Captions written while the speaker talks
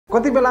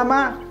कति बेलामा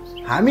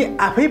हामी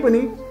आफै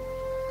पनि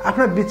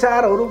आफ्ना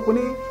विचारहरू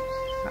पनि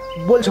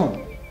बोल्छौँ,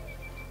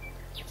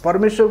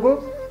 परमेश्वरको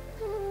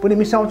पनि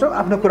मिसाउँछौँ,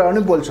 आफ्नो कुराहरू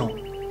पनि बोल्छौँ।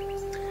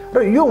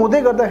 र यो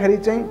हुँदै गर्दाखेरि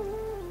चाहिँ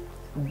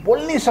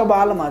बोल्ने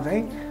सवालमा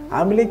चाहिँ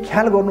हामीले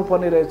ख्याल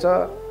गर्नुपर्ने रहेछ,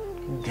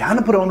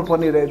 ध्यान पुर्याउनु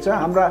पर्ने रहेछ।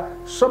 हाम्रा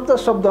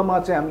शब्दमा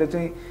चाहिँ हामीले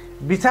चाहिँ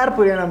विचार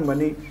पुर्याएनौँ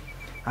भने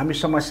हामी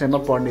समस्यामा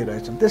पर्ने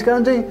रहेछौँ।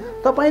 त्यसकारण चाहिँ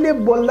तपाईँले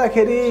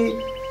बोल्दाखेरि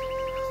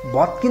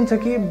भत्किन्छ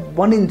कि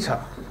बनिन्छ,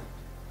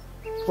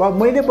 वा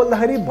मैले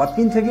बोल्दाखेरि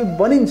भत्किन्छ कि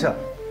बनिन्छ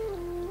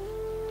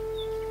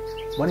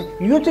भने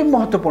यो चाहिँ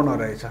महत्त्वपूर्ण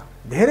रहेछ।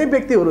 धेरै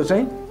व्यक्तिहरू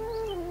चाहिँ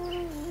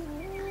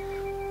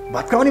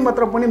भत्काउने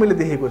मात्र पनि मैले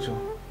देखेको छु।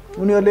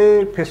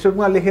 उनीहरूले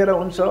फेसबुकमा लेखेर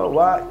हुन्छ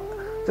वा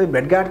चाहिँ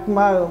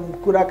भेटघाटमा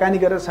कुराकानी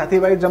गरेर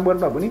साथीभाइ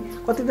जमघटमा पनि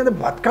कतिजना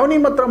भत्काउने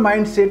मात्र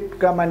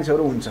माइन्डसेटका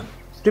मानिसहरू हुन्छन्,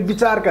 त्यो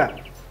विचारका,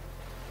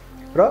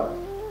 र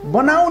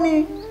बनाउने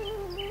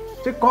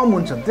चाहिँ कम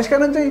हुन्छन्।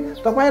 त्यसकारण चाहिँ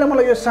तपाईँ र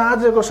मलाई यो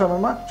साँझको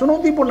समयमा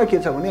चुनौतीपूर्ण के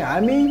छ भने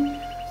हामी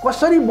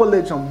कसरी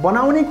बोल्दैछौँ,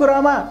 बनाउने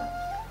कुरामा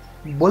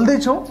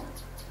बोल्दैछौँ,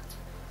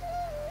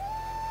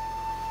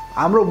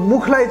 हाम्रो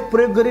मुखलाई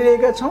प्रयोग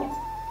गरिरहेका छौँ,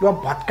 वा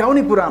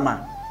भत्काउने कुरामा।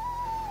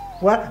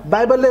 वा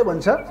बाइबलले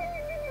भन्छ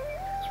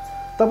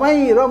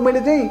तपाईँ र मैले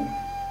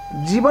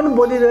चाहिँ जीवन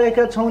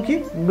बोलिरहेका छौँ कि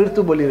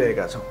मृत्यु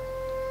बोलिरहेका छौँ।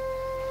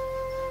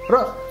 र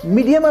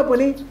मिडियामा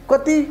पनि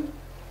कति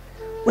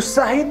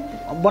उत्साहित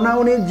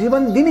बनाउने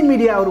जीवन दिने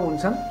मिडियाहरू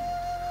हुन्छन्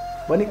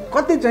भने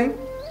कति चाहिँ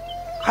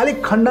खालि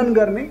खण्डन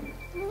गर्ने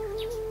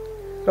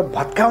र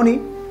भत्काउने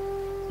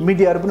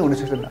मिडियाहरू पनि हुन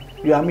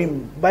सक्छन्। यो हामी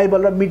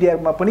बाइबल र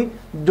मिडियामा पनि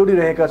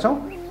जोडिरहेका छौँ।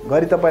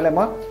 घरि तपाईँलाई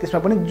म त्यसमा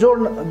पनि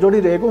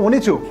जोडिरहेको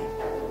हुनेछु।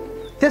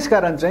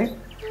 त्यसकारण चाहिँ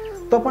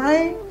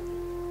तपाईँ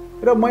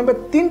र मैले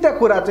तीनटा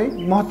कुरा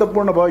चाहिँ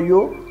महत्त्वपूर्ण भयो। यो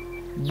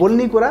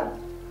बोल्ने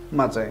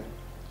कुरामा चाहिँ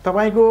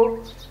तपाईँको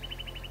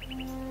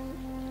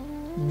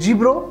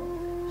जिब्रो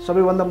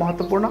सबैभन्दा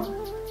महत्त्वपूर्ण।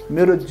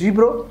 मेरो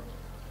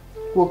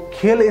जिब्रोको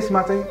खेल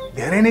यसमा चाहिँ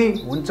धेरै नै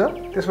हुन्छ।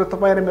 त्यसमा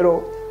तपाईँ र मेरो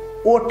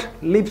ओठ,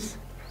 लिप्स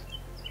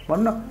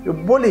भन्न,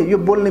 यो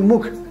बोल्ने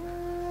मुख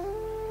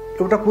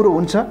एउटा कुरो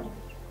हुन्छ।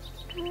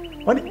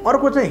 अनि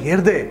अर्को चाहिँ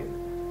हृदय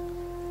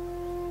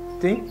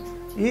चाहिँ,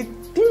 यी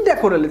तीनटा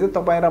कुराले चाहिँ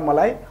तपाईँ र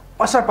मलाई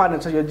असर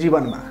पार्नेछ यो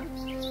जीवनमा।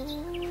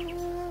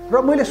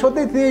 र मैले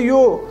सोध्दै थिएँ यो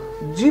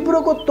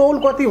जिब्रोको तौल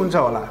कति हुन्छ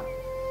होला।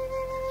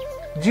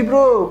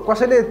 जिब्रो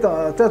कसैले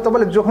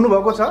तपाईँले जोख्नु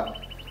भएको छ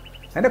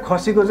हैन?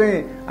 खसीको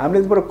चाहिँ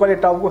हामीले कहिले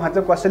टाउको खान्छ,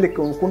 कसैले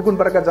कुन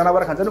प्रकारका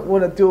जनावर खान्छन्,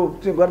 त्यो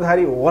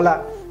गर्दाखेरि होला।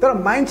 तर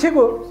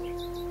मान्छेको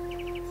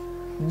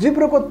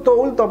जिब्रोको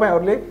तौल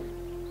तपाईँहरूले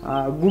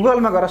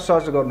गुगलमा गएर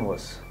सर्च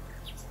गर्नुहोस्,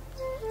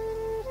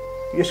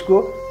 यसको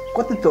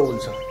कति तौल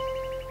छ।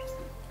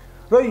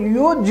 र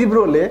यो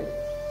जिब्रोले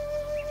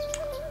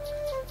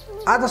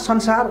आज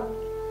संसार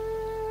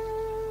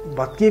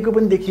भत्किएको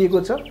पनि देखिएको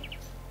छ,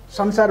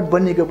 संसार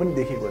बनिएको पनि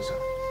देखिएको छ।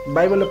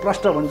 बाइबलले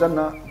प्रष्ट भन्छ,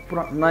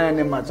 नयाँ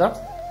नियममा छ,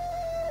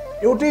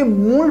 एउटै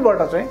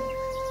मूलबाट चाहिँ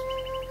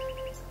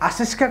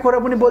आशिषका कुरा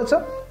पनि बोल्छ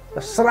र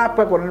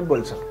श्रापका कुरा पनि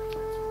बोल्छ।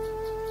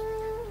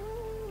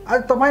 आज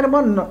तपाईँ र म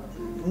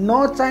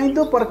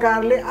नचाहिँदो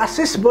प्रकारले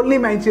आशिष बोल्ने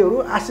मान्छेहरू,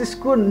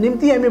 आशिषको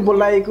निम्ति हामी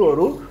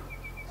बोलाएकोहरू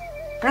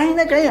कहीँ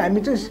न कहीँ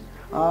हामी चाहिँ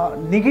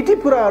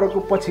नेगेटिभ कुराहरूको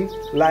पछि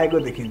लागेको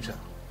देखिन्छ।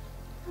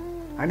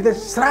 हामी त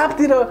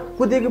श्रापतिर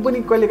कुदेको पनि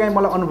कहिलेकाहीँ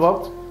मलाई अनुभव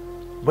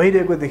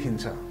भइरहेको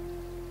देखिन्छ।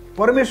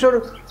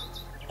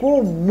 परमेश्वरको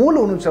मूल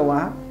हुनुहुन्छ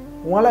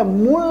उहाँलाई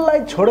मूललाई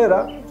छोडेर,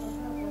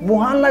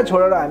 मुहानलाई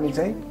छोडेर हामी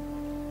चाहिँ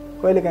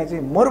कहिलेकाहीँ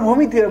चाहिँ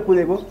मरुभूमितिर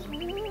कुदेको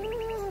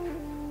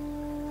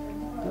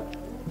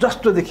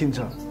जस्तो देखिन्छ।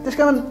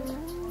 त्यसकारण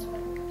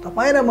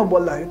तपाईँ र म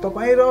बोल्दाखेरि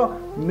तपाईँ र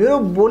मेरो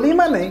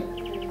बोलीमा नै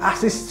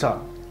आशिष छ,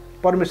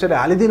 परमेश्वरले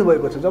हालिदिनु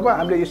भएको छ। जब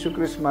हामीले यीशु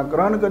ख्रीष्टमा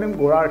ग्रहण गऱ्यौँ,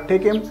 घोडा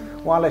टेक्यौँ,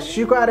 उहाँलाई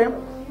स्वीकार्यौँ,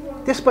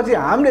 त्यसपछि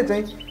हामीले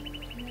चाहिँ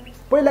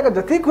पहिलाका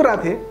जति कुरा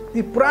थिए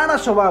ती पुराना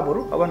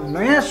स्वभावहरू अब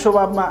नयाँ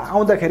स्वभावमा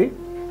आउँदाखेरि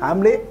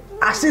हामीले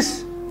आशिष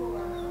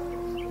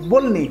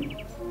बोल्ने,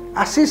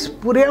 आशिष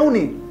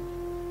पुर्याउने,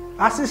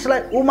 आशिषलाई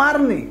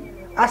उमार्ने,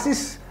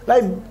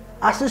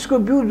 आशिषको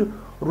बिउ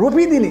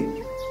रोपिदिने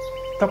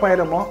तपाईँ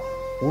र म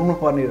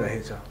हुनुपर्ने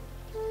रहेछ।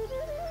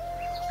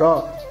 र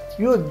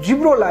यो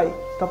जिब्रोलाई,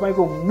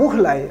 तपाईँको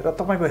मुखलाई र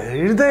तपाईँको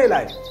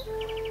हृदयलाई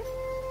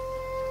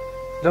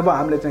जब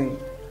हामीले चाहिँ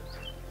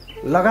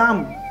लगाम,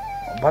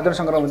 भजन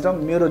सङ्ग्रह भन्छ,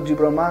 मेरो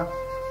जिब्रोमा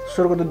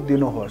स्वर्गदूत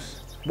दिनुहोस्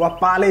वा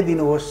पालै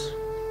दिनुहोस्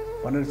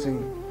भनेर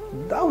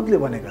चाहिँ दाउदले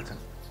भनेका छन्।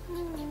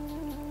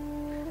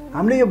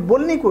 हामीले यो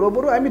बोल्ने कुरो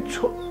बरु हामी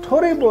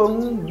थोरै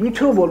बोलौँ,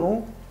 मिठो बोलौँ,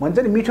 भन्छ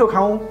नि मिठो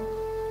खाउँ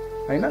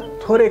हैन,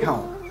 थोरै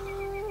खाउँ।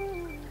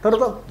 तर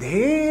त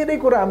धेरै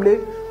कुरा हामीले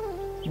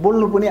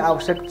बोल्नु पनि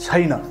आवश्यक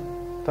छैन।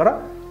 तर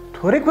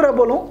थोरै कुरा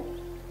बोलौँ,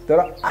 तर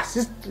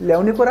आशिष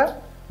ल्याउने कुरा,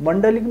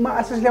 मण्डलीमा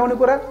आशिष ल्याउने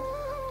कुरा,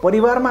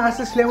 परिवारमा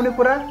आशिष ल्याउने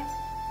कुरा,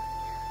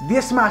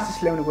 देशमा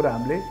आशिष ल्याउने कुरा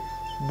हामीले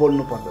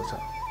बोल्नु पर्दछ।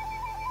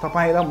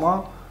 तपाईँ र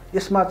म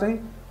यसमा चाहिँ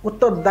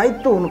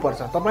उत्तरदायित्व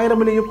हुनुपर्छ। तपाईँ र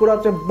मैले यो कुरा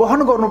चाहिँ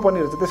वहन गर्नुपर्ने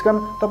रहेछ। त्यसकारण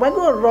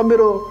तपाईँको र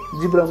मेरो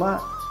जिब्रोमा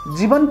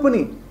जीवन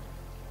पनि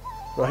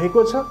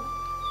रहेको छ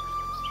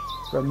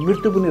र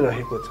मृत्यु पनि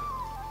रहेको छ।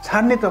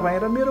 छान्ने तपाईँ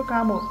र मेरो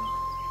काम हो।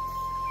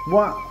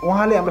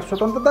 उहाँले हामीलाई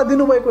स्वतन्त्रता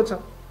दिनुभएको छ।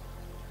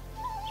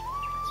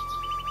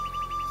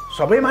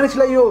 सबै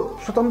मानिसलाई यो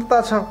स्वतन्त्रता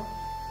छ।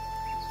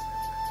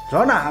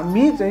 झन्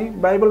हामी चाहिँ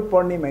बाइबल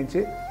पढ्ने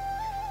मान्छे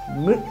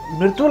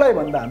मृत्युलाई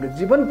भन्दा हामीले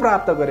जीवन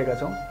प्राप्त गरेका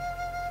छौँ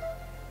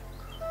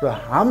र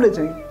हामीले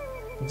चाहिँ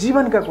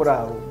जीवनका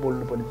कुराहरू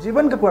बोल्नुपर्ने,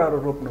 जीवनका कुराहरू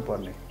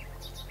रोप्नुपर्ने।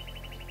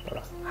 तर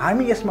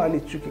हामी यसमा अलि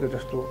चुकेको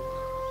जस्तो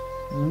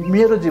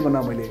मेरो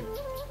जीवनमा मैले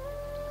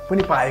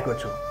पनि पाएको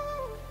छु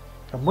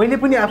र मैले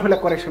पनि आफूलाई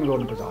करेक्सन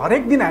गर्नुपर्छ।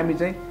 हरेक दिन हामी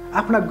चाहिँ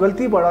आफ्ना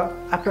गल्तीबाट,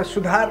 आफ्ना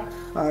सुधार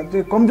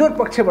चाहिँ कमजोर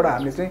पक्षबाट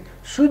हामीले चाहिँ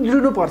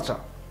सुध्रिनुपर्छ।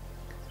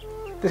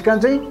 त्यसकारण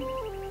चाहिँ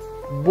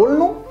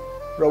बोल्नु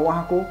र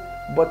उहाँको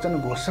वचन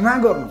घोषणा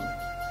गर्नु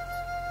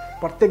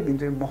प्रत्येक दिन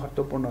चाहिँ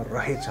महत्त्वपूर्ण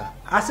रहेछ,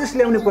 आशिष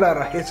ल्याउने कुरा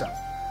रहेछ।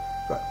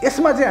 र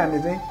यसमा चाहिँ हामी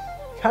चाहिँ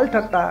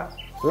ख्यालठट्टा,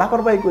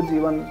 लापरवाहीको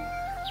जीवन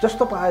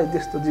जस्तो पाए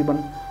त्यस्तो जीवन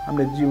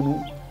हामीले जिउनु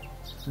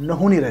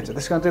नहुने रहेछ।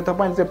 त्यस कारण चाहिँ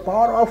तपाईँले चाहिँ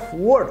पावर अफ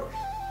वर्ड,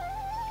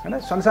 होइन,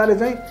 संसारले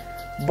चाहिँ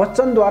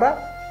वचनद्वारा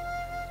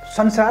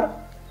संसार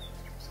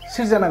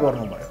सिर्जना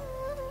गर्नुभयो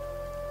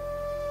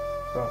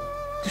र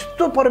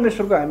त्यस्तो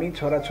परमेश्वरको हामी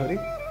छोराछोरी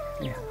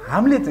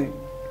हामीले चाहिँ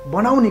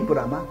बनाउने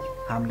कुरामा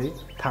हामीले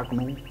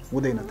थाक्नु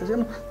हुँदैन। त्यस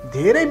कारण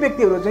धेरै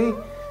व्यक्तिहरू चाहिँ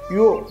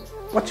यो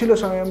पछिल्लो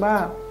समयमा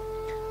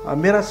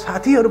मेरा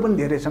साथीहरू पनि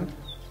धेरै छन्।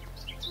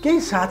 केही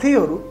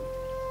साथीहरू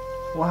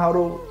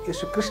उहाँहरू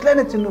यसो ख्रिस्टलाई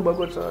नै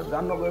चिन्नुभएको छ,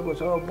 जान्नुभएको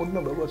छ,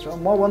 बुझ्नुभएको छ।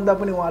 मभन्दा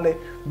पनि उहाँले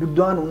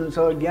विद्वान हुनुहुन्छ,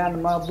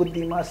 ज्ञानमा,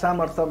 बुद्धिमा,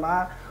 सामर्थ्यमा,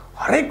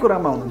 हरेक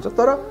कुरामा हुनुहुन्छ।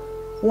 तर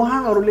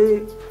उहाँहरूले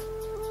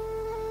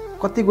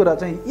कति कुरा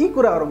चाहिँ यी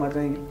कुराहरूमा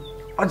चाहिँ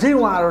अझै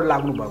उहाँहरू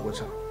लाग्नु भएको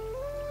छ।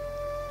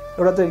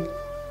 एउटा चाहिँ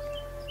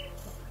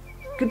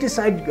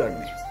क्रिटिसाइज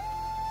गर्ने,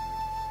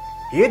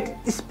 हेट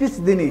स्पिच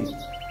दिने,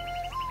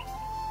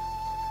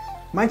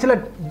 मान्छेलाई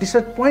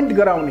डिसपोइन्ट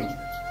गराउने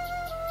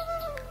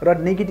र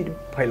नेगेटिभ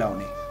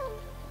फैलाउने,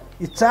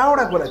 यी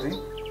चारवटा कुरा चाहिँ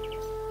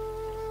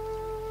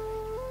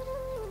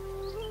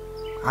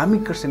हामी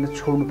क्रिस्चियनले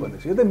छोड्नु पर्ने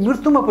छ। यो त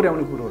मृत्युमा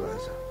पुर्याउने कुरो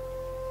रहेछ।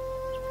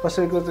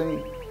 कसैको चाहिँ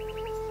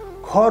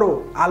खरो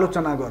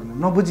आलोचना गर्नु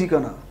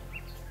नबुझिकन,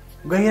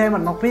 गहिराइमा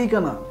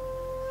नपुगिकन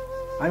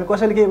हामी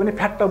कसैले केही भने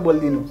फ्याट्ट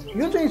बोलिदिनु,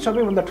 यो चाहिँ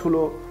सबैभन्दा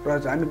ठुलो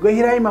रहेछ। हामी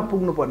गहिराइमा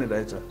पुग्नुपर्ने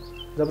रहेछ।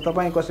 जब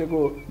तपाईँ कसैको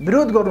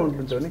विरोध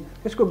गर्नुहुन्छ भने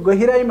त्यसको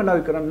गहिराइमा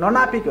नगइकन,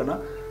 ननापिकन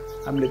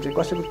हामीले चाहिँ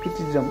कसैको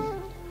क्रिटिसिजम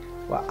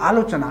वा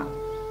आलोचना,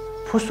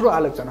 फुस्रो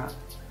आलोचना,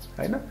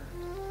 होइन,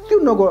 त्यो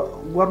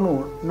गर्नु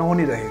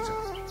नहुने रहेछ।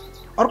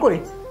 अर्को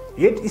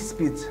हेट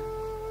स्पिच,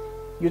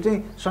 यो चाहिँ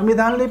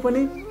संविधानले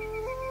पनि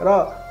र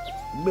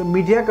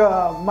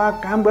मिडियामा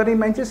काम गर्ने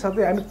मान्छे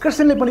साथै हामी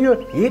क्रिस्चियनले पनि यो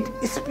हेट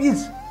स्पिच,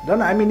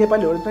 झन् हामी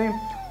नेपालीहरू चाहिँ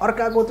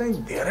अर्काको चाहिँ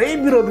धेरै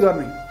विरोध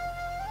गर्ने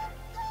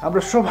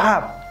हाम्रो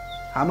स्वभाव,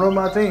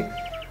 हाम्रोमा चाहिँ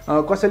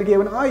कसैले के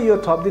भने यो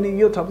थपिदिने,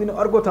 यो थपिदिने,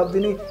 अर्को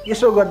थपिदिने,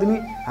 यसो गरिदिने,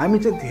 हामी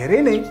चाहिँ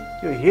धेरै नै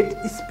यो हेट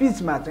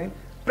स्पिचमा चाहिँ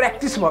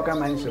प्र्याक्टिस भएका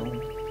मानिस हौँ।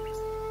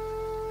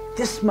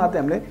 त्यसमा चाहिँ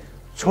हामीले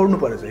छोड्नु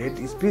परेछ। हेट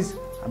स्पिच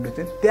हामीले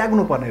चाहिँ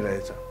त्याग्नु पर्ने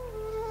रहेछ।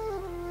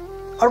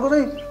 अर्को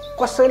चाहिँ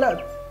कसैलाई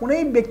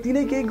कुनै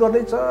व्यक्तिले केही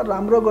गर्दैछ,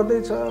 राम्रो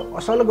गर्दैछ,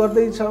 असल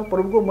गर्दैछ,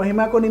 प्रभुको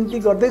महिमाको निम्ति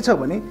गर्दैछ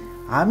भने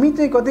हामी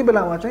चाहिँ कति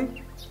बेलामा चाहिँ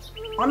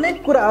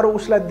अनेक कुराहरू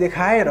उसलाई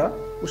देखाएर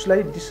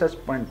उसलाई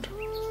डिसपोइन्ट,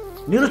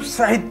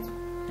 निरुत्साहित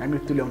हामी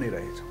तुल्याउने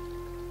रहेछ।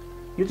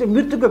 यो चाहिँ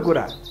मृत्युको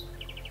कुरा।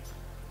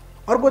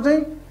 अर्को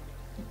चाहिँ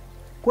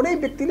कुनै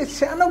व्यक्तिले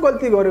सानो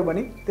गल्ती गर्यो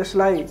भने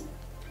त्यसलाई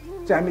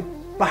चाहिँ हामी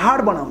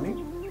पहाड बनाउने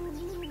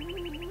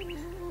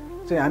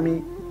चाहिँ हामी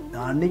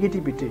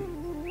नेगेटिभिटी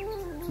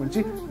भन्छ,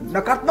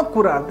 नकारात्मक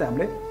कुराहरू चाहिँ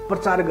हामीले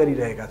प्रचार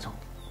गरिरहेका छौँ।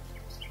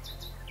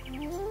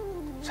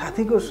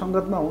 साथीको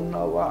सङ्गतमा हुन्न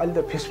वा अहिले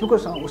त फेसबुकको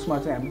उसमा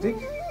चाहिँ हामी चाहिँ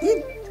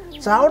यी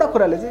चारवटा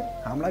कुराले चाहिँ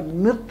हामीलाई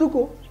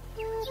मृत्युको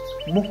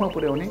मुखमा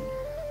पुर्याउने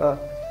र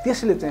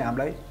त्यसले चाहिँ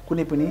हामीलाई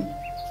कुनै पनि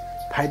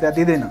फाइदा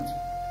दिँदैन।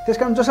 त्यस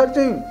कारण जसरी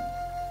चाहिँ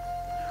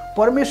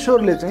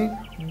परमेश्वरले चाहिँ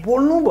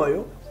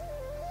बोल्नुभयो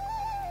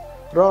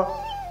र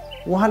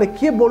उहाँले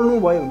के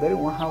बोल्नुभयो भन्दाखेरि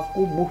उहाँको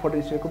मुखबाट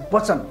निस्केको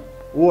वचन,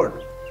 वर्ड,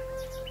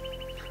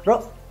 र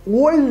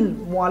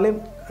वर्ल्ड उहाँले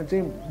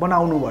चाहिँ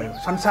बनाउनु भयो,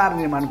 संसार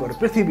निर्माण गर्यो,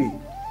 पृथ्वी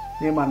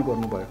निर्माण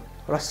गर्नुभयो।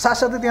 र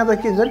साथसाथै त्यहाँ त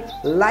के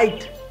भन्छ, लाइट,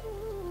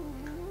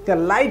 त्यहाँ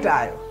लाइट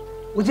आयो,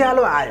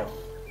 उज्यालो आयो।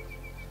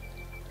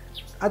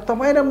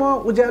 तपाईँ र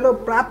म उज्यालो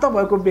प्राप्त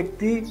भएको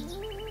व्यक्ति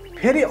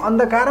फेरि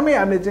अन्धकारमै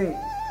हामीले चाहिँ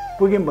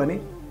पुग्यौँ भने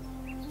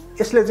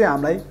यसले चाहिँ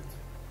हामीलाई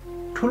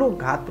ठुलो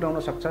घात पुर्याउन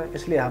सक्छ।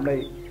 यसले हामीलाई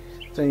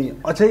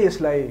चाहिँ अझै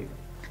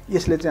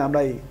यसले चाहिँ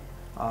हामीलाई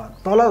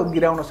तल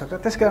गिराउन सक्छ।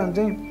 त्यसकारण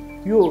चाहिँ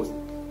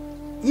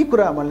यी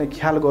कुरा हामीले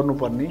ख्याल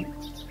गर्नुपर्ने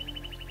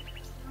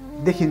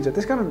देखिन्छ।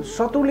 त्यसकारण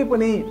शत्रुले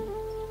पनि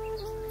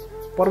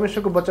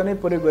परमेश्वरको वचनै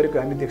प्रयोग गरेको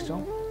हामी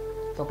देख्छौँ।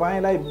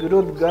 तपाईँलाई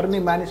विरोध गर्ने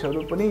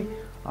मानिसहरू पनि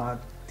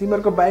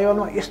तिमीहरूको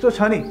बाइबलमा यस्तो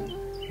छ नि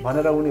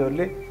भनेर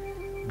उनीहरूले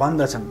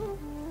भन्दछन्,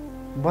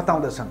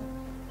 बताउँदछन्।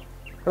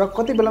 र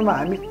कति बेलामा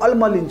हामी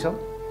अल्मलिन्छौँ,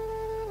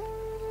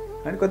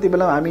 हैन कति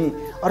बेला हामी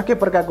अर्कै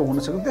प्रकारको हुन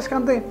सक्छौँ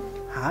त्यसकारण चाहिँ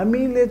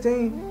हामीले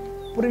चाहिँ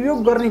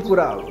प्रयोग गर्ने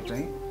कुराहरू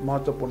चाहिँ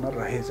महत्त्वपूर्ण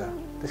रहेछ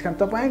त्यसकारण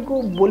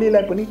तपाईको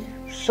बोलीलाई पनि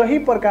सही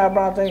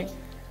प्रकारमा चाहिँ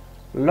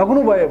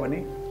लाग्नु भयो भने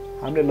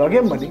हामीले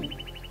लग्यौं भने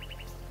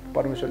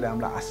परमेश्वरले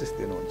हामीलाई आशिष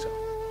दिनुहुन्छ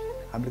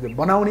हामीले त्यो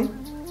बनाउने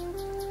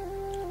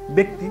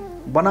व्यक्ति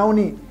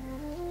बनाउने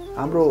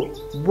हाम्रो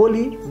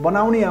बोली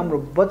बनाउने हाम्रो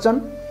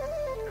वचन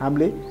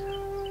हामीले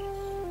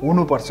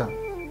हुनुपर्छ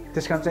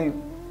त्यसकारण चाहिँ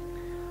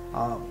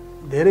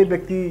धेरै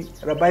व्यक्ति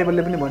र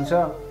बाइबलले पनि भन्छ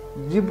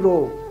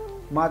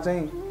जिब्रोमा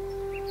चाहिँ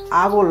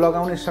आगो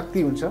लगाउने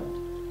शक्ति हुन्छ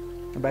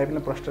बाइबलमा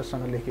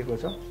प्रष्टसँग लेखिएको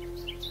छ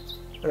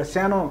र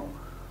सानो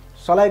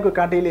सलाइको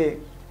काँटीले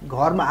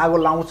घरमा आगो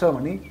लाउँछ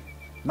भने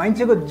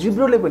मान्छेको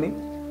जिब्रोले पनि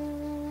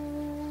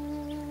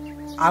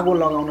आगो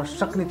लगाउन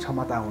सक्ने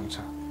क्षमता हुन्छ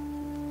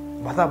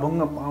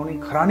भताभङ्ग पाउने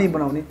खरानी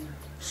बनाउने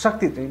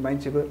शक्ति चाहिँ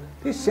मान्छेको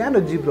त्यही सानो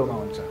जिब्रोमा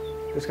हुन्छ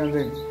त्यसकारण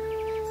चाहिँ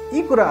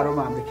यी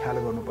कुराहरूमा हामीले ख्याल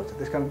गर्नुपर्छ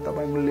त्यसकारण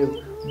तपाईले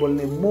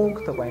बोल्ने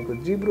मुख तपाईको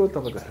जिब्रो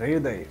तपाईको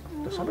हृदय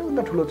त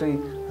सबैभन्दा ठुलो चाहिँ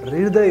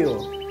हृदय हो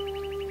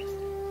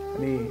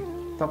अनि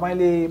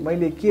तपाईले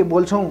मैले के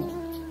बोल्छौं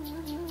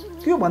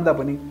त्यो भन्दा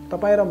पनि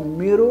तपाई र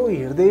मेरो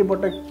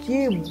हृदयबाट के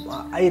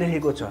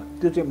आइरहेको छ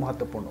त्यो चाहिँ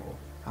महत्त्वपूर्ण हो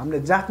हामीले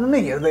जाच्नु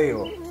नै हृदय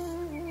हो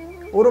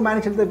अरु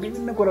मानिसहरूले त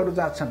विभिन्न कुराहरू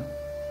जाच्छन्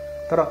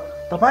तर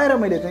तपाई र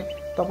मैले चाहिँ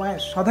तपाई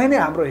सधैँ नै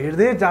हाम्रो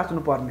हृदय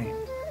जाच्नु पर्ने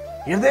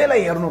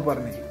हृदयलाई हेर्नु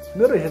पर्ने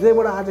मेरो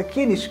हृदयबाट आज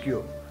के निस्कियो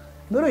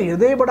मेरो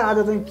हृदयबाट आज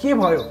चाहिँ के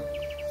भयो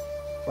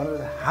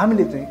भनेर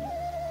हामीले चाहिँ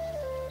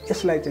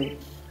यसलाई चाहिँ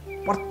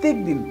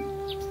प्रत्येक दिन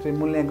चाहिँ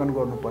मूल्याङ्कन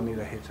गर्नुपर्ने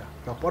रहेछ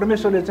र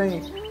परमेश्वरले चाहिँ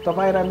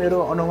तपाई र मेरो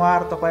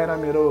अनुहार तपाई र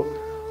मेरो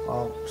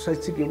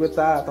शैक्षिक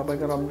योग्यता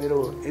तपाईको र मेरो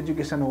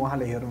एजुकेसन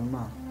उहाँले हेर्नुहुन्न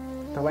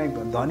तपाई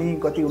धनी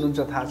कति हुनुहुन्छ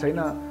थाहा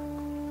छैन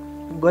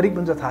गरिब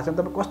हुन्छ थाहा छैन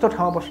तपाई कस्तो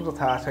ठाउँमा बस्नुहुन्छ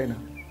थाहा छैन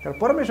तर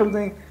परमेश्वर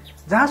चाहिँ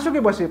जहाँसुकै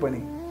बसे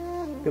पनि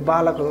त्यो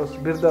बालक होस्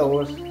वृद्ध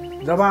होस्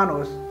जवान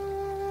होस्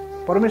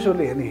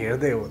परमेश्वरले हेर्ने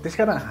हृदय हो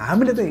त्यसकारण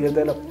हामीले चाहिँ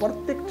हृदयलाई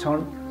प्रत्येक क्षण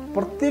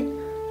प्रत्येक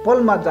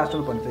पलमा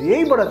जाँच्नु पर्छ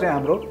यहीबाट चाहिँ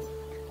हाम्रो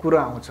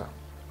कुरा आउँछ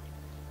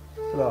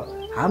र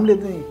हामीले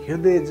चाहिँ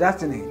हृदय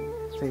जाँच्ने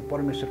चाहिँ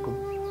परमेश्वरको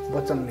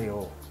वचनले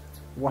हो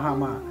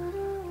उहाँमा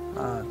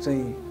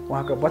चाहिँ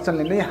उहाँको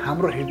वचनले नै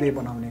हाम्रो हृदय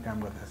बनाउने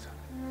काम गर्दछ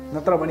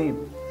नत्र भने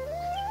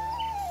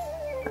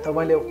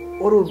तपाईले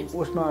अरु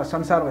उसमा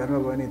संसारमा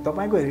हेर्नुभयो भने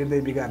तपाईको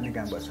हृदय बिगार्ने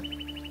काम गर्छ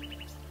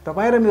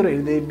तपाई र मेरो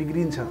हृदय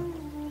बिग्रिन्छ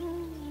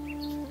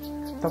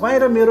तपाई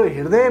र मेरो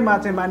हृदयमा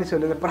चाहिँ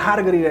मानिसहरूले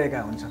प्रहार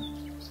गरिरहेका हुन्छन्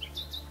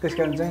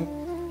त्यसकारण चाहिँ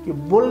यो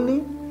बोल्ने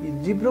यो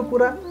जिब्रो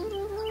कुरा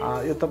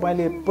यो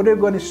तपाईले प्रयोग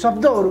गर्ने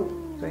शब्दहरू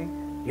चाहिँ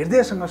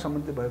हृदयसँग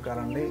सम्बन्धित भएको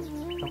कारणले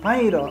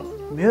तपाई र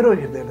मेरो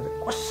हृदयले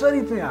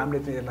कसरी चाहिँ हामीले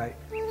चाहिँ यसलाई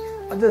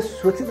अझ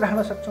सुरक्षित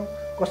राख्न सक्छौं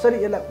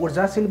कसरी यसलाई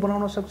ऊर्जाशील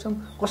बनाउन सक्छौं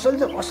कसरी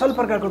चाहिँ असल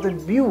प्रकारको चाहिँ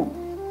बिउ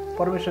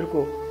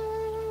परमेश्वरको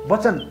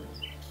वचन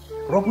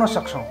रोप्न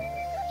सक्छौं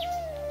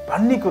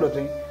भन्ने कुरो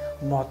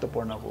चाहिँ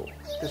महत्त्वपूर्ण हो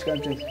त्यसकारण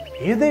चाहिँ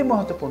हृदय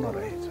महत्त्वपूर्ण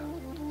रहेछ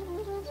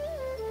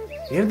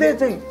हृदय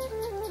चाहिँ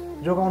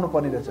जोगाउनु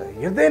पर्ने रहेछ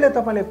हृदयले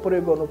तपाईले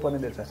प्रयोग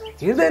गर्नुपर्ने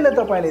रहेछ हृदयले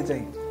तपाईले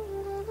चाहिँ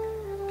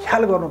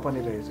ख्याल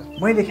गर्नुपर्ने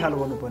रहेछ मैले ख्याल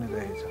गर्नुपर्ने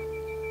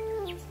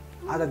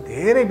रहेछ आज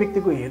धेरै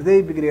व्यक्तिको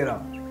हृदय बिग्रिएर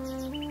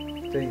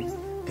चाहिँ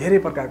धेरै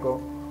प्रकारको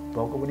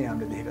भएको पनि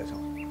हामीले देखेका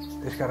छौं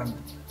त्यसकारण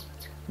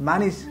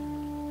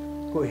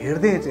मानिसको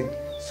हृदय चाहिँ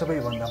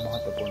सबैभन्दा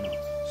महत्त्वपूर्ण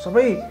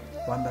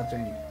सबैभन्दा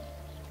चाहिँ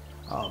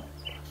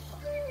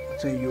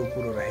यो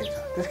कुरो रहेछ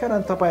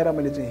त्यसकारण तपाई र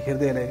मैले चाहिँ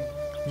हृदयलाई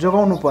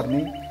जोगाउनु पर्ने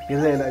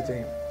हृदयलाई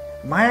चाहिँ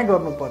माया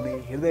गर्नुपर्ने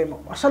हृदयमा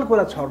असल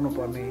कुरा छर्नु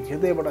पर्ने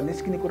हृदयबाट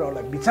निस्किने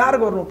कुराहरूलाई विचार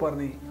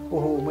गर्नुपर्ने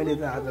ओहो मैले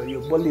त आज यो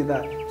बोलिदिँदा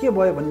के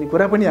भयो भन्ने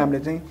कुरा पनि हामीले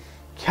चाहिँ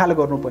ख्याल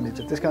गर्नुपर्ने छ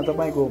त्यसकारण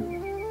तपाईको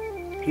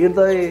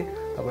हृदय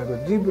तपाईको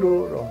जिब्रो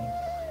र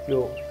यो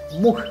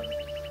मुख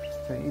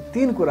चाहिँ यी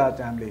तीन कुरा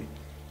चाहिँ हामीले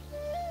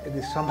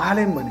यदि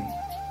सम्हाल्यौं भने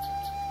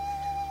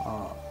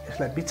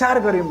यसलाई विचार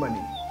गर्यौं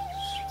भने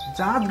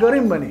जाँच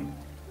गर्यौं भने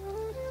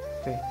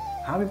चाहिँ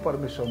हामी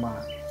परमेश्वरमा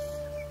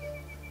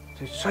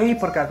चाहिँ सही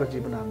प्रकारको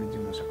जीवन हामीले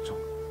जिउन सक्छौं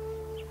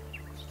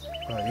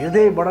र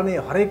हृदयबाट नै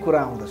हरेक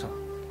कुरा आउँदछ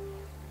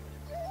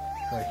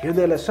र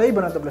हृदयलाई सही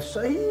बनाउँदा तपाईलाई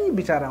सही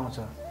विचार आउँछ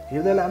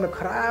हृदयलाई हामीले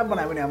खराब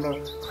बनायो भने हाम्रो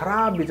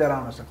खराब विचार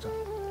आउन सक्छ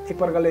एक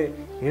प्रकारले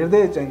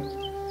हृदय चाहिँ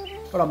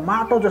एउटा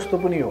माटो जस्तो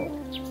पनि हो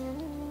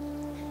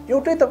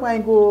एउटै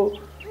तपाईको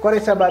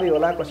करेसाबारी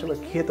होला कसैको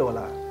खेत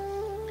होला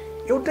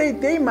एउटै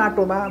त्यही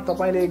माटोमा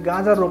तपाईले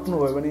गाजर रोप्नु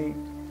भयो भने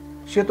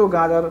सेतो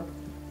गाजर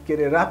के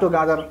रे रातो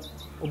गाजर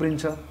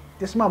उब्रिन्छ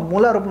त्यसमा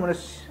मुला रोप्नु भने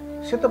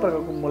सेतो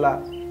प्रकारको मुला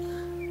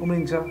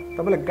उम्रिन्छ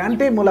तपाईले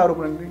गान्टे मुला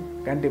रोप्नु भने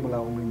गान्टे मुला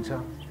उम्रिन्छ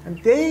अनि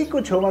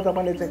त्यहीको छेउमा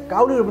तपाईले चाहिँ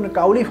काउली रोप्नु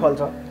काउली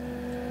फल्छ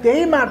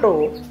त्यही माटो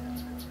हो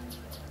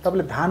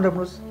तपाईले धान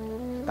रोप्नुस्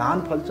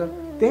धान फल्छ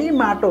त्यही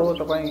माटो हो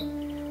तपाई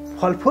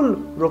फलफुल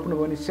रोप्नु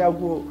भने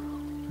स्याउको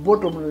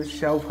बोट रोप्नु भने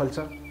स्याउ फल्छ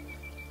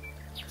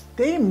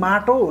त्यही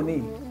माटो हो नि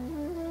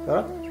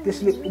तर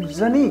त्यसले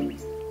उब्जनी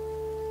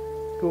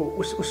को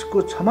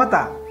उसको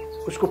क्षमता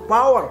उसको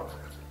पावर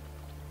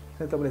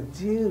चाहिँ तपाईँले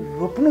जे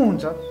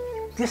रोप्नुहुन्छ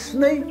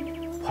त्यसमै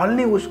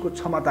फल्ने उसको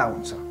क्षमता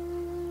हुन्छ।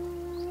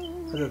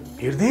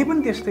 हृदय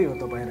पनि त्यस्तै हो।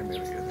 तपाईँ र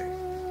मेरो हृदय,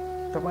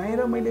 तपाईँ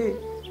र मैले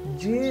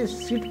जे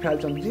सिड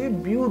फाल्छौँ, जे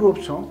बिउ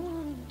रोप्छौँ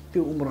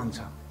त्यो उम्रन्छ।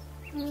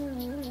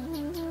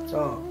 र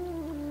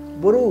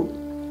बरु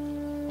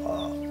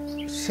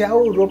स्याउ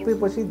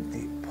रोपेपछि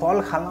फल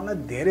खाल्नलाई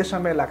धेरै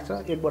समय लाग्छ,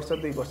 1 वर्ष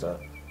 2 वर्ष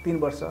 3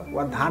 वर्ष,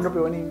 वा धान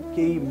रोप्यो भने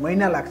केही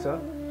महिना लाग्छ,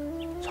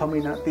 6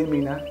 महिना 3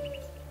 महिना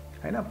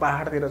हैन।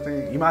 पहाडतिर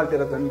चाहिँ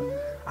हिमालतिर चाहिँ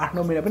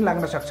 8-9 महिना पनि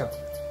लाग्न सक्छ।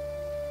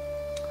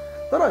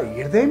 तर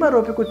हृदयमा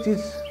रोपेको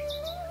चिज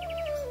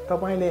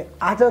तपाईले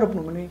आज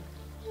रोप्नु भने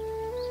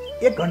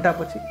 1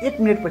 घण्टापछि 1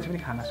 मिनेटपछि पनि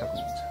खान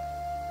सक्नुहुन्छ।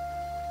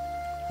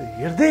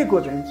 हृदयको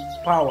चाहिँ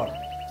पावर,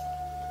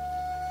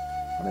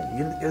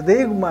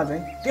 हृदयमा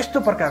चाहिँ त्यस्तो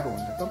प्रकारको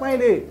हुन्छ।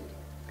 तपाईले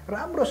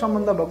राम्रो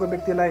सम्बन्ध भएको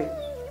व्यक्तिलाई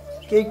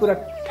केही कुरा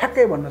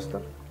ठ्याक्कै भन्नुहोस् त,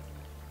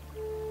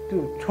 त्यो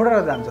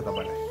छोडेर जान्छ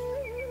तपाईलाई।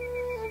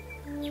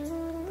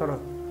 तर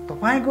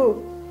तपाईको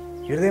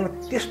हृदयमा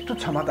त्यस्तो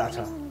क्षमता छ,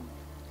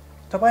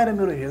 तपाईँ र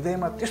मेरो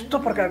हृदयमा त्यस्तो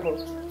प्रकारको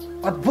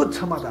अद्भुत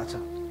क्षमता छ।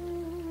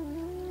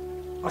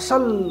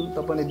 असल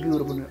तपाईले बिउ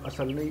रोप्ने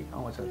असल नै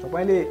आउँछ।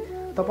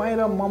 तपाईँ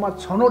र ममा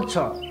छनोट छ,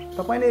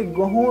 तपाईले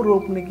गहुँ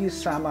रोप्ने कि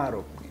सामा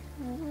रोप्ने।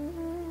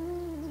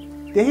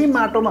 त्यही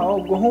माटोमा हो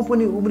गहुँ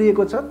पनि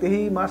उम्रिएको छ,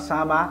 त्यहीमा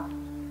सामा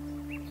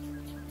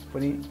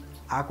पनि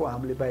आएको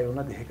हामीले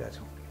बाहिरमा देखेका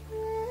छौँ।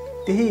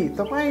 त्यही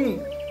तपाईँ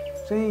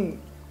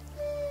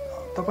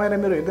र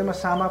मेरो हृदयमा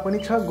सामा पनि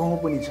छ, गहुँ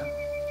पनि छ।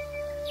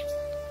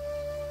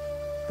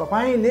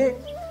 तपाईले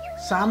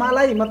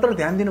सामालाई मात्र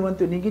ध्यान दिनु भने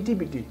त्यो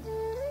नेगेटिभिटी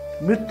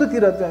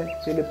मृत्युतिर चाहिँ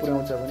त्यसले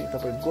पुर्याउँछ भने,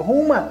 तपाईँ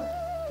गहुँमा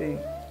चाहिँ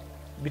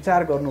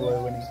विचार गर्नुभयो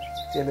भने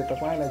त्यसले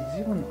तपाईँलाई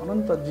जीवन,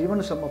 अनन्त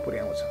जीवनसम्म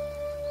पुर्याउँछ।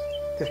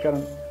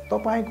 त्यसकारण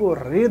तपाईको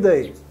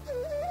हृदय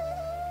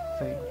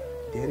चाहिँ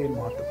धेरै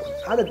महत्त्वपूर्ण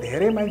छ। आज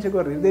धेरै मान्छेको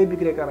हृदय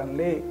बिग्रेको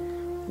कारणले,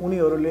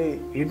 उनीहरूले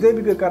हृदय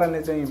बिग्रेको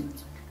कारणले चाहिँ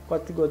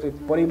कतिको चाहिँ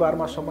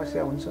परिवारमा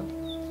समस्या हुन्छ,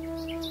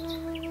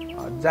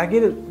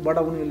 जागिरबाट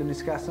उनीहरूले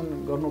निष्कासन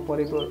गर्नु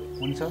परेको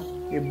हुन्छ।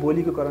 यो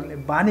बोलीको कारणले,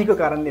 बानीको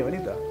कारणले हो नि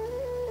त।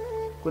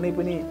 कुनै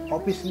पनि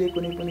अफिसले,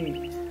 कुनै पनि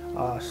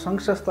सङ्घ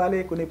संस्थाले,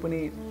 कुनै पनि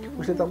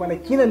उसले तपाईँलाई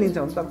किन लिन्छ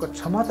भने तपाईँको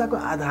क्षमताको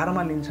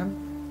आधारमा लिन्छन्।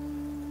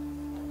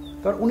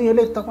 तर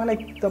उनीहरूले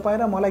तपाईँ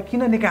र मलाई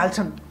किन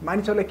निकाल्छन्,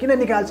 मानिसहरूलाई किन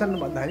निकाल्छन्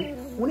भन्दाखेरि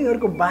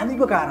उनीहरूको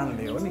बानीको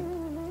कारणले हो नि।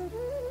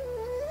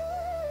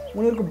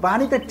 उनीहरूको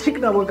बानी त ठिक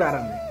नभएको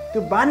कारणले।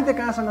 त्यो बानी त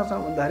कहाँसँग छ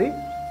भन्दाखेरि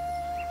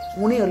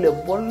उनीहरूले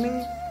बोल्ने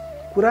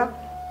कुरा,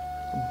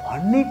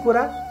 भन्ने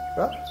कुरा र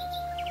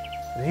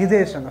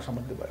हृदयसँग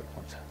सम्बन्ध भएको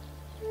हुन्छ।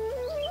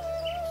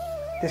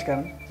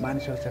 त्यसकारण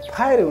मानिसहरू चाहिँ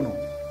फायर हुनु,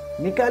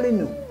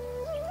 निकालिनु,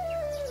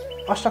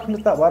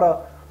 असक्नुता भएर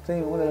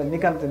चाहिँ उनीहरूलाई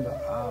निकाल्नु चाहिँ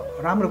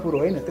राम्रो कुरो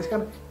होइन।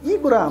 त्यसकारण यी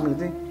कुरा हामीले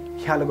चाहिँ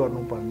ख्याल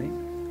गर्नुपर्ने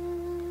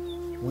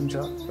हुन्छ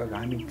र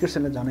हामी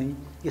कृष्णले झनै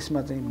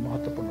यसमा चाहिँ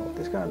महत्त्वपूर्ण हो।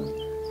 त्यसकारण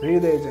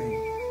हृदय चाहिँ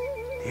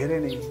धेरै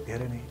नै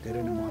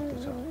महत्त्व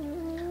छ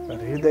र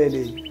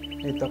हृदयले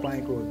नै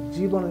तपाईँको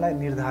जीवनलाई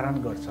निर्धारण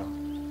गर्छ।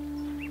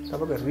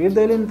 तपाईँको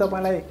हृदयले नै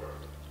तपाईँलाई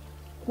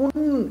कुन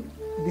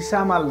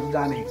दिशामा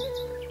जाने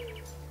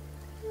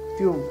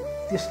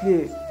त्यसले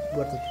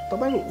गर्छ।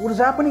 तपाईँको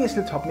ऊर्जा पनि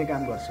यसले थप्ने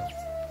काम गर्छ।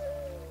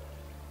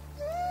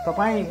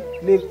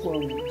 तपाईँले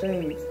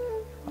चाहिँ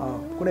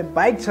कुनै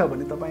बाइक छ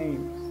भने तपाईँ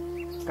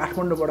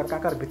काठमाडौँबाट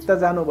काकर भित्ता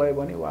जानुभयो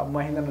भने वा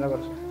महेन्द्रनगर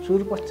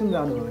सुदूरपश्चिम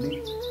जानुभयो भने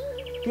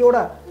त्यो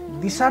एउटा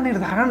दिशा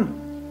निर्धारण,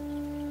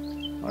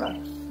 एउटा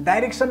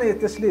डाइरेक्सन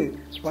त्यसले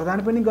प्रदान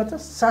पनि गर्छ।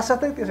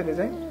 साथसाथै त्यसले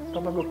चाहिँ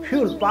तपाईँको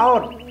फ्युल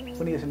पावर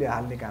पनि यसले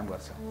हाल्ने काम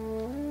गर्छ।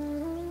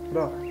 र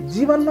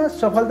जीवनमा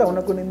सफलता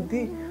हुनको निम्ति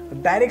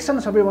डाइरेक्सन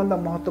सबैभन्दा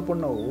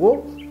महत्त्वपूर्ण हो।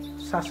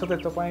 साथसाथै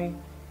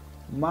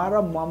तपाईँमा र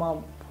ममा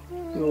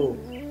त्यो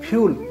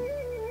फ्युल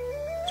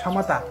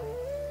क्षमता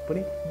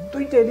पनि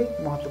दुईटैले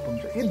महत्त्वपूर्ण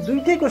छ। यो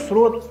दुईटैको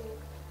स्रोत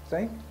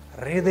चाहिँ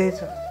हृदय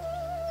छ।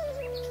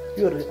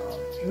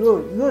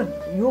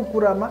 यो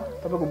कुरामा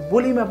तपाईँको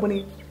बोलीमा पनि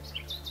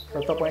र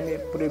तपाईँले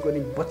प्रयोग गर्ने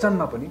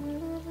वचनमा पनि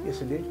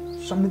यसले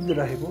समृद्ध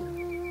रहेको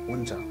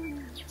हुन्छ।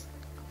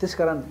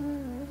 त्यसकारण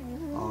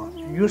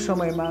यो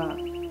समयमा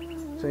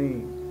चाहिँ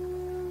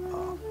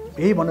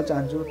यही भन्न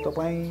चाहन्छु,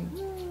 तपाईँ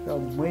र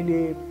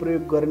मैले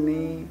प्रयोग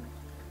गर्ने,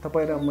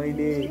 तपाईँ र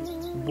मैले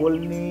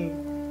बोल्ने,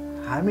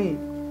 हामी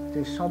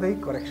चाहिँ सधैँ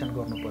करेक्सन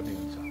गर्नुपर्ने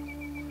हुन्छ।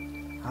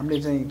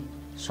 हामीले चाहिँ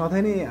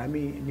सधैँ नै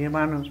हामी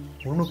निर्माण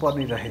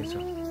हुनुपर्ने रहेछ।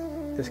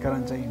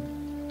 त्यसकारण चाहिँ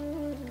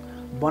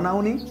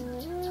बनाउने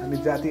हामी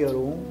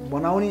जातिहरू हौँ,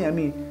 बनाउने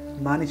हामी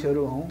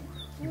मानिसहरू हौँ,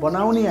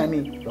 बनाउने हामी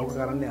भएको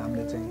कारणले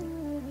हामीले चाहिँ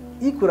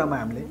यी कुरामा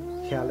हामीले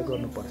ख्याल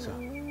गर्नुपर्छ।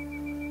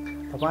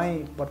 तपाईँ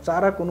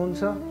प्रचारक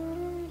हुनुहुन्छ,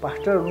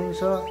 पास्टर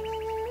हुनुहुन्छ,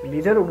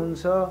 लिडर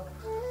हुनुहुन्छ,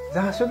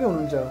 जहाँसुकै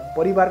हुनुहुन्छ,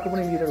 परिवारको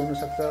पनि लिडर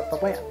हुनसक्छ,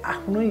 तपाईँ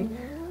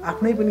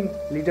आफ्नै पनि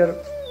लिडर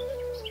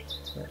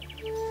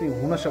चाहिँ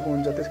हुन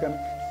सक्नुहुन्छ। त्यसकारण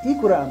यी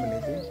कुरा हामीले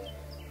चाहिँ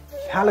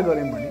ख्याल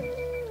गऱ्यौँ भने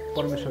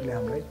परमेश्वरले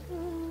हामीलाई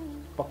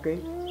पक्कै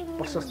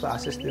प्रशस्त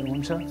आशिष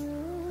दिनुहुन्छ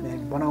अनि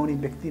हामी बनाउने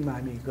व्यक्तिमा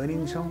हामी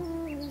गनिन्छौँ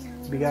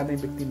बिगार्ने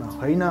व्यक्तिमा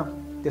होइन।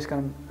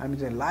 त्यसकारण हामी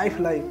चाहिँ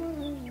लाइफलाई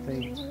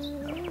चाहिँ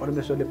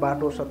परमेश्वरले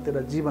बाटो सत्य र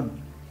जीवन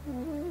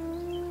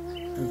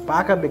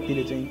पाएका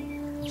व्यक्तिले चाहिँ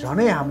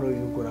झनै हाम्रो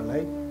यो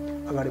कुरालाई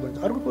अगाडि बढ्छ।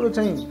 अर्को कुरो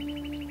चाहिँ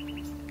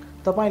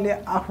तपाईले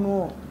आफ्नो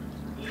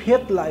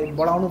फेथलाई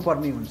बढाउनु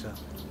पर्ने हुन्छ।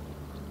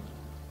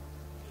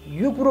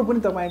 यो कुरो पनि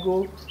तपाईको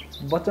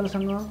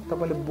वचनसँग,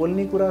 तपाईले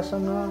बोल्ने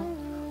कुरासँग,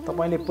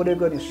 तपाईले प्रयोग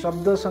गर्ने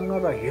शब्दसँग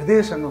र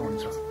हृदयसँग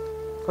हुन्छ।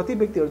 कति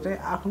व्यक्तिहरू चाहिँ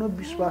आफ्नो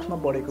विश्वासमा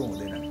बढेको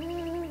हुँदैनन्।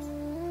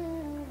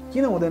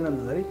 किन हुँदैनन्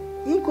भन्दाखेरि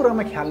यी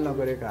कुरामा ख्याल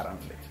नगरेको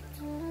कारणले।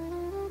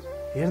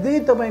 हृदय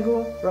तपाईको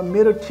र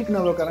मेरो ठिक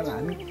नभएको कारण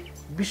हामी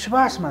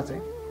विश्वासमा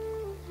चाहिँ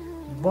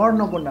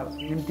बढ्नको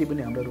निम्ति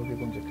पनि हाम्रो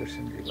रोकेको हुन्छ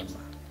क्रिस्चियन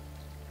जीवनमा।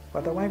 वा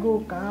तपाईको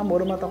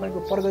कामहरुमा तपाईको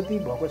प्रगति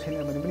भएको छैन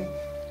भने पनि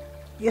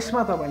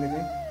यसमा तपाईले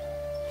चाहिँ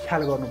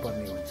ख्याल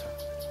गर्नुपर्ने हुन्छ।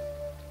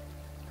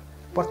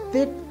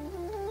 प्रत्येक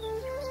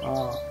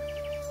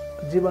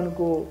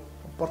जीवनको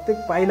प्रत्येक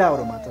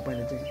पाइलाहरुमा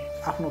तपाईले चाहिँ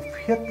आफ्नो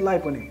फेथलाई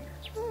पनि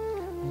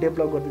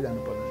डेभलप गर्दै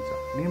जानुपर्ने हुन्छ,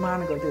 निर्माण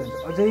गर्दै जान्छ,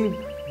 अझै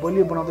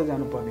बलियो बनाउँदै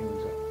जानुपर्ने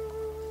हुन्छ,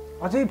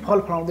 अझै फल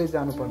फलाउँदै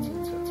जानुपर्ने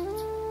हुन्छ।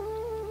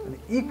 अनि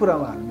यी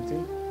कुरामा हामी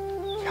चाहिँ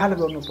ख्याल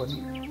गर्नुपर्ने,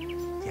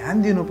 ध्यान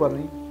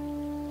दिनुपर्ने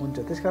हुन्छ।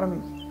 त्यसकारण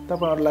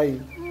तपाईहरुलाई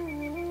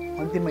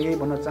अन्तिममा यही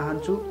भन्न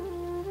चाहन्छु,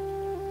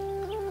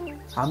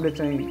 हामीले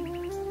चाहिँ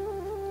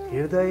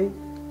हृदय,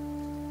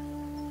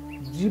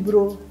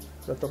 जिब्रो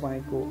र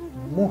तपाईको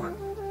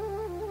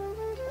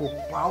मुखको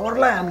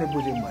पावरलाई हामीले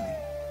बुझ्यौं भने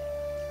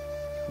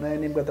नयाँ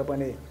नियमका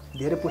तपाईले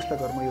धेरै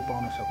पुस्तकहरुमा यो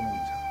पाउन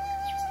सक्नुहुन्छ।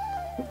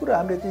 यो कुरा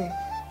हामीले चाहिँ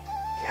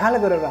ख्याल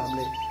गरेर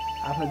हामीले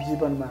आफ्नो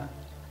जीवनमा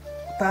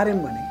उतार्यौं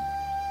भने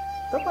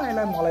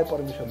तपाईलाई मलाई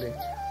परमेश्वरले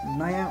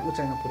नयाँ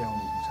उचाइमा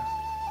पुर्याउनुहुन्छ,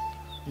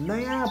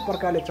 नयाँ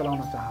प्रकारले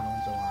चलाउन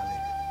चाहनुहुन्छ। उहाँले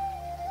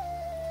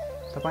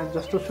तपाई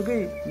जस्तो सुकै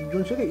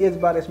जुनसुकै एज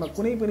बार यसमा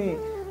कुनै पनि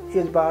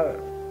एज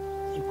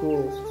बारको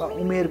वा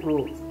उमेरको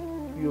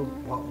यो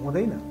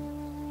हुँदैन।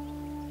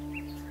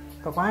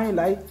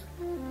 तपाईलाई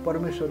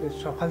परमेश्वरले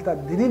सफलता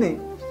दिने नै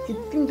यी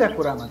तीनटा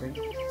कुरामा चाहिँ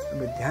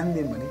हामीले ध्यान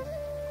दियौं भने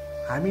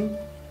हामी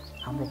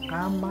हाम्रो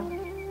काममा,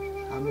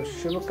 हाम्रो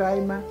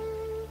सेवकाईमा,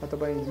 वा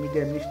तपाई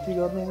मिडिया मिनिस्ट्री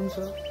गर्नुहुन्छ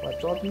वा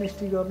चर्च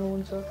मिनिस्ट्री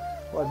गर्नुहुन्छ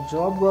वा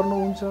जब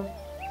गर्नुहुन्छ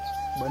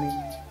भने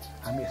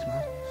हामी यसमा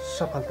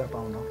सफलता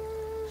पाउन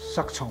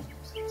सक्छौं।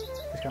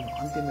 त्यसकारण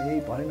अन्तिममा यही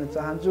भन्न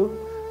चाहन्छु,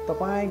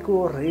 तपाईको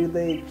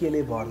हृदय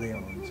केले भर्दै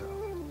हुनुहुन्छ?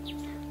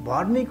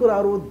 भर्ने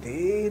कुराहरू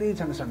धेरै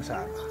छन्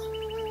संसारमा।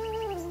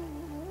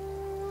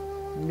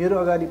 मेरो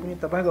अगाडि पनि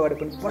तपाईको अगाडि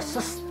पनि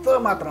प्रशस्त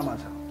मात्रामा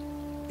छ।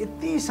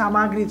 यति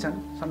सामग्री छन्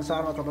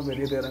संसारमा तपाईको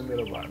हृदय र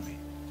मेरो भर्ने,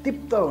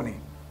 तृप्त हुने।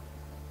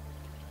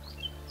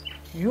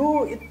 यो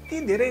यति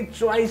धेरै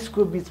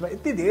चोइसको बीचमा,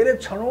 यति धेरै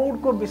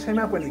छनौटको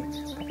विषयमा पनि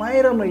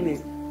तपाई र मैले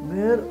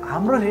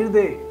हाम्रो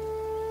हृदय,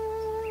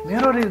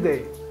 मेरो हृदय,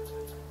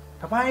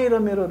 तपाई र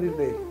मेरो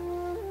हृदय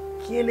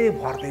केले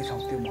भर्दै छौं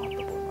त्यो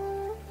महत्त्वपूर्ण।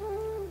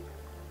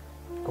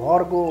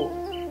 घरको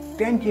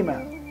ट्याङ्कीमा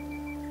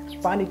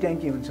पानी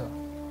ट्याङ्की हुन्छ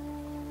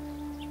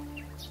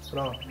र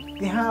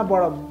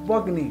त्यहाँबाट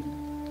बग्ने,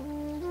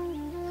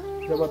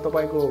 जब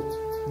तपाईको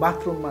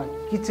बाथरुममा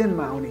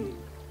किचनमा आउने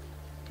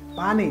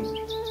पानी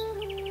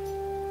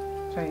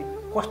चाहिँ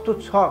कस्तो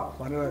छ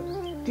भनेर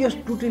त्यस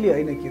टुटीले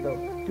होइन कि त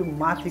त्यो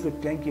माथिको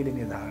ट्याङ्कीले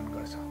निर्धारण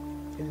गर्छ।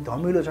 यदि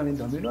धमिलो छ भने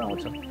धमिलो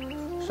आउँछ,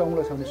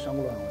 सङ्लो छ भने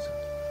सङ्लो आउँछ।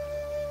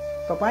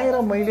 तपाई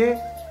र मैले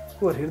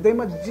को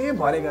हृदयमा जे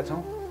भरेका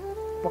छौं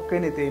पक्कै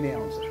नै त्यही नै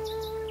आउँछ।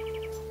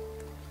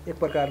 एक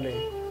प्रकारले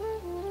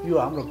यो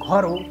हाम्रो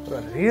घर हो र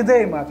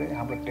हृदयमा चाहिँ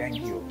हाम्रो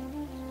ट्याङ्की हो।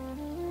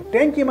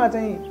 ट्याङ्कीमा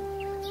चाहिँ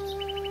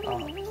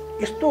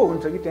यस्तो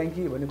हुन्छ कि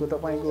ट्याङ्की भनेको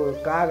तपाईको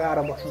काग आएर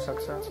बस्न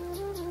सक्छ,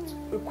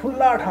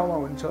 खुल्ला ठाउँमा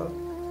हुन्छ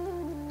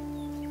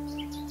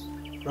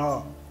र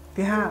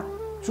त्यहाँ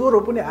चोरहरू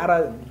पनि आएर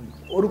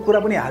अरू कुरा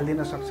पनि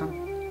हाल्दिन सक्छन्।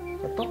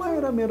 र तपाई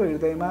र मेरो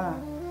हृदयमा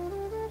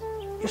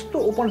यस्तो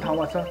ओपन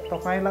ठाउँमा छ,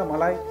 तपाईलाई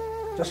मलाई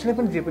जसले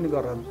पनि जे पनि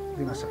गरेर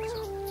दिन सक्छ।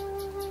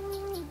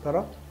 तर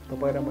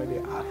तपाई र मैले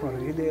आफ्नो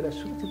हृदयलाई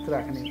सुरक्षित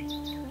राख्ने,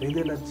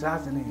 हृदयलाई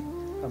जाँच्ने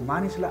र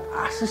मानिसलाई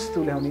आशिष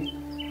तुल्याउने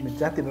हामी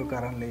जाति भएको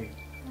कारणले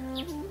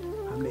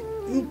हामीले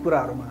यी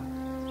कुराहरूमा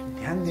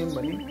ध्यान दियौं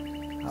भने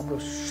हाम्रो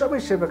सबै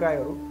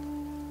सेवकाईहरू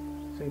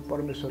चाहिँ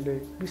परमेश्वरले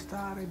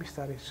बिस्तारै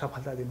बिस्तारै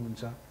सफलता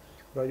दिनुहुन्छ।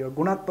 र यो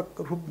गुणात्मक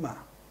रूपमा,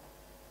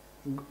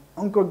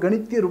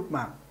 अङ्कगणितीय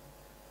रूपमा,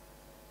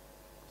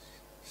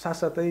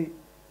 साथसाथै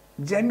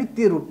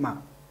ज्यामितीय रूपमा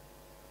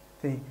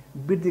चाहिँ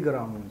वृद्धि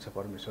गराउनुहुन्छ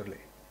परमेश्वरले।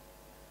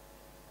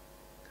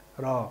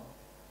 र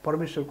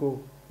परमेश्वरको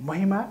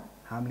महिमा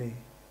हामीले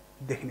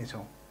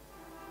देख्नेछौँ।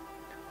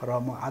 र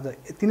म आज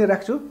यति नै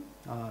राख्छु,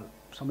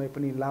 समय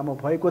पनि लामो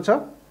भएको छ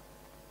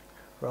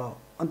र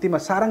अन्तिममा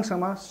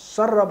सारांशमा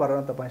सर्र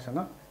भरेर तपाईसँग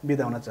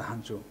बिदा हुन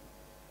चाहन्छु।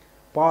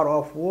 Power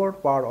of word,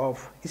 power of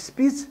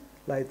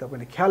स्पिचलाई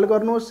तपाईले ख्याल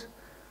गर्नुहोस्,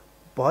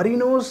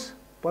 भरिनुहोस्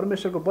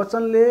परमेश्वरको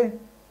वचनले,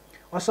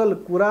 असल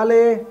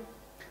कुराले।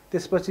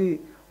 त्यसपछि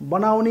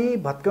बनाउने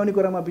भत्काउने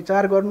कुरामा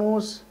विचार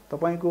गर्नुहोस्।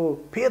 तपाईको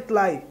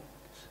फेथलाई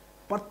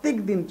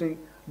प्रत्येक दिन चाहिँ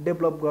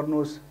डेभलप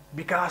गर्नुहोस्,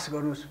 विकास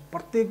गर्नुहोस्।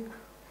 प्रत्येक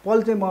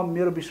पल चाहिँ म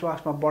मेरो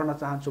विश्वासमा बढ्न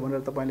चाहन्छु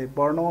भनेर तपाईँले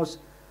बढ्नुहोस्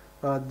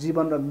र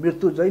जीवन र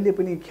मृत्यु जहिले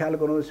पनि ख्याल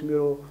गर्नुहोस्।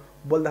 मेरो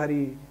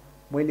बोल्दाखेरि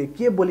मैले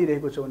के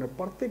बोलिरहेको छु भनेर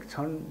प्रत्येक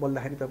क्षण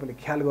बोल्दाखेरि तपाईँले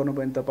ख्याल गर्नुभयो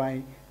भने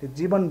तपाईँ त्यो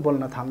जीवन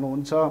बोल्न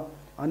थाल्नुहुन्छ।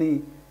 अनि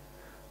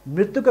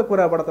मृत्युका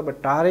कुराबाट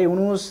तपाईँ टाढै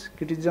हुनुहोस्।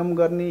 क्रिटिसिजम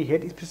गर्ने,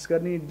 हेट स्पिच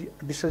गर्ने,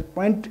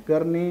 डिसपोइन्ट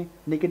गर्ने,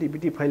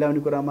 नेगेटिभिटी फैलाउने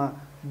कुरामा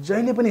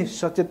जहिले पनि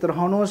सचेत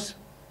रहनुहोस्।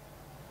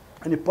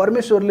 अनि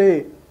परमेश्वरले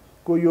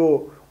को यो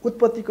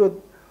उत्पत्तिको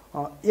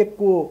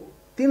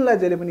 1:3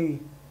 जहिले पनि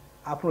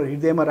आफ्नो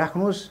हृदयमा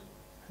राख्नुहोस्।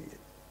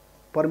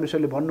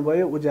 परमेश्वरले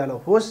भन्नुभयो उज्यालो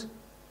होस्,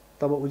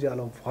 तब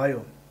उज्यालो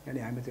भयो। यानी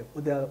हामी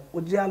चाहिँ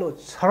उज्यालो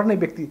छर्ने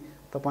व्यक्ति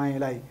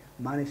तपाईँलाई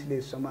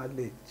मानिसले,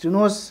 समाजले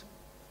चिनोस्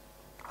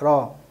र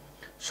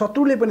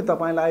शत्रुले पनि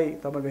तपाईँलाई,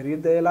 तपाईँको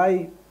हृदयलाई,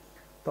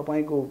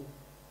 तपाईँको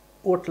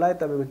ओठलाई,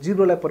 तपाईँको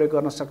जिब्रोलाई प्रयोग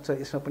गर्न सक्छ।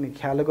 यसमा पनि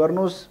ख्याल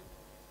गर्नुहोस्।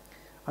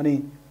 अनि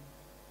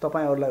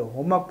तपाईँहरूलाई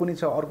होमवर्क पनि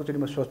छ, अर्कोचोटि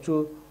म सोध्छु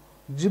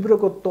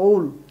जिब्रोको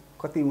तौल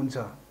कति हुन्छ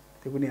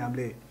त्यो पनि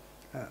हामीले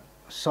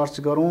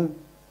सर्च गरौँ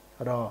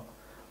र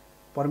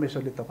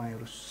परमेश्वरले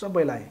तपाईँहरू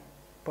सबैलाई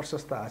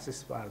प्रशस्त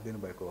आशिष पार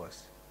दिनुभएको होस्।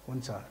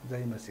 हुन्छ।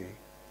 जय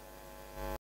मसीह।